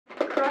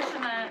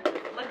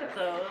affectionate. Look at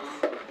those.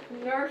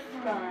 Nerf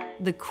gun.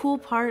 The cool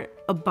part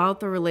about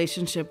the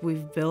relationship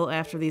we've built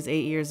after these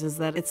 8 years is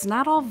that it's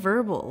not all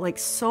verbal. Like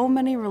so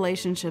many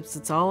relationships,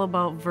 it's all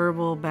about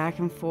verbal back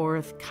and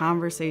forth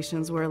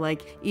conversations where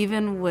like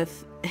even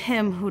with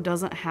him who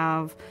doesn't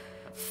have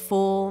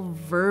full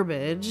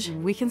verbiage,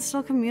 we can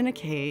still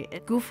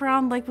communicate. Goof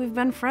around like we've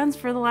been friends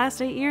for the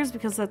last 8 years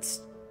because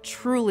that's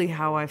truly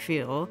how I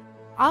feel.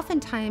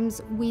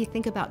 Oftentimes, we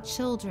think about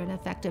children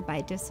affected by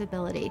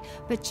disability,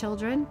 but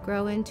children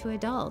grow into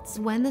adults.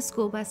 When the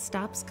school bus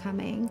stops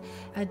coming,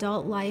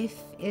 adult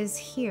life is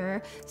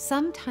here,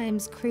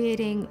 sometimes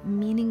creating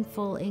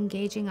meaningful,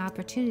 engaging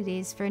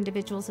opportunities for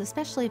individuals,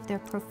 especially if they're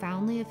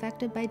profoundly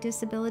affected by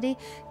disability,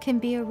 can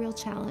be a real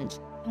challenge.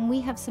 And we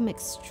have some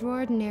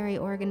extraordinary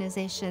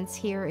organizations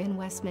here in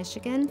West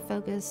Michigan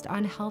focused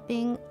on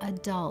helping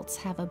adults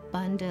have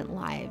abundant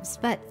lives.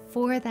 But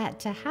for that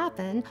to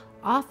happen,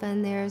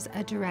 often there's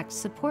a direct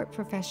support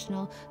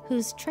professional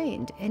who's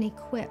trained and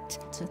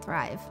equipped to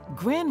thrive.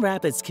 Grand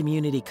Rapids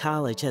Community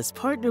College has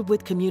partnered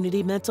with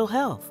Community Mental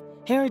Health,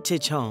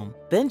 Heritage Home,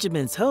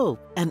 Benjamin's Hope,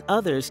 and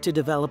others to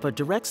develop a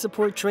direct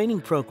support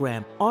training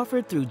program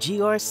offered through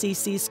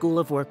GRCC School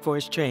of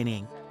Workforce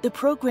Training. The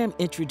program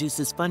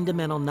introduces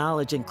fundamental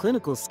knowledge and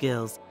clinical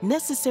skills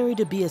necessary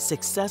to be a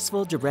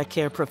successful direct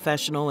care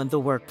professional in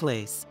the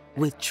workplace,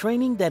 with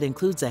training that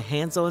includes a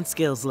hands-on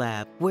skills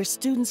lab where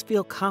students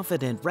feel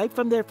confident right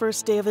from their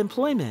first day of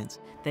employment.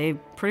 They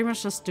pretty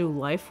much just do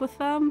life with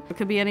them. It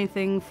could be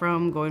anything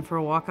from going for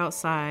a walk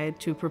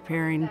outside to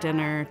preparing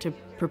dinner to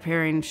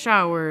preparing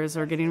showers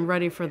or getting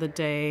ready for the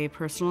day,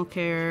 personal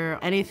care,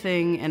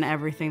 anything and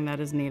everything that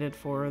is needed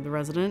for the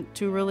resident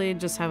to really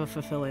just have a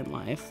fulfilling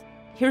life.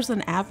 Here's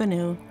an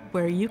avenue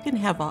where you can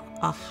have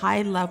a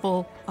high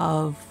level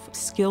of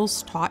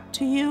skills taught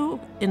to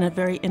you in a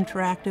very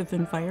interactive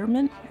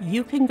environment.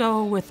 You can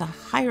go with a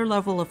higher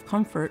level of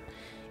comfort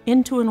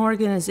into an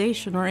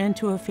organization or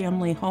into a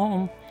family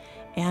home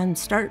and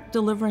start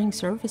delivering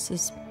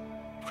services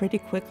pretty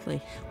quickly.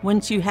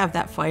 Once you have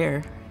that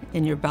fire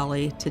in your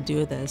belly to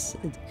do this,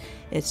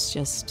 it's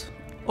just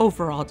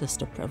overall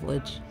just a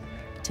privilege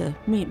to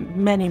meet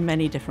many,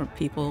 many different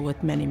people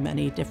with many,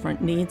 many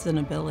different needs and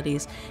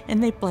abilities,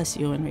 and they bless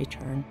you in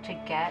return. To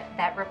get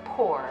that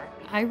rapport.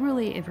 I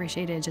really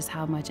appreciated just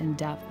how much in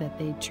depth that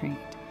they trained.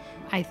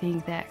 I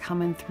think that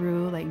coming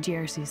through like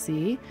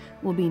GRCC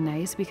will be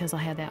nice because I'll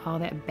have all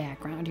that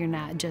background. You're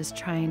not just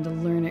trying to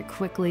learn it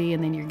quickly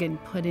and then you're getting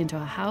put into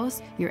a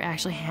house. You're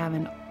actually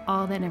having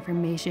all that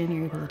information,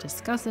 you're able to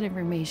discuss that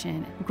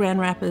information. Grand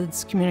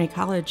Rapids Community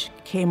College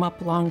came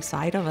up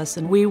alongside of us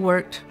and we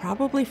worked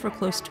probably for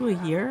close to a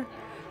year.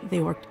 They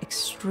worked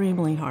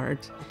extremely hard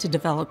to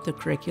develop the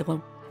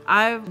curriculum.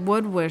 I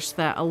would wish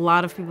that a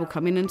lot of people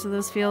coming into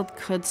this field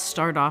could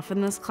start off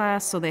in this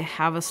class so they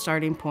have a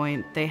starting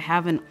point, they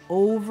have an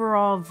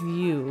overall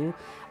view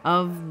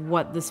of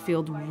what this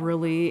field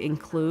really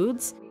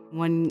includes.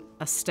 When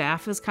a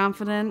staff is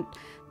confident,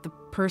 the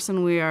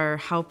person we are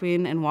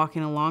helping and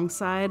walking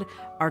alongside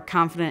are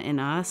confident in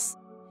us.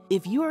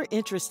 If you are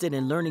interested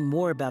in learning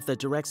more about the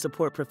Direct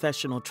Support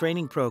Professional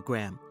Training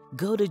Program,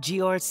 go to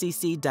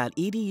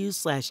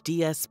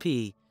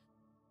grcc.edu/DSP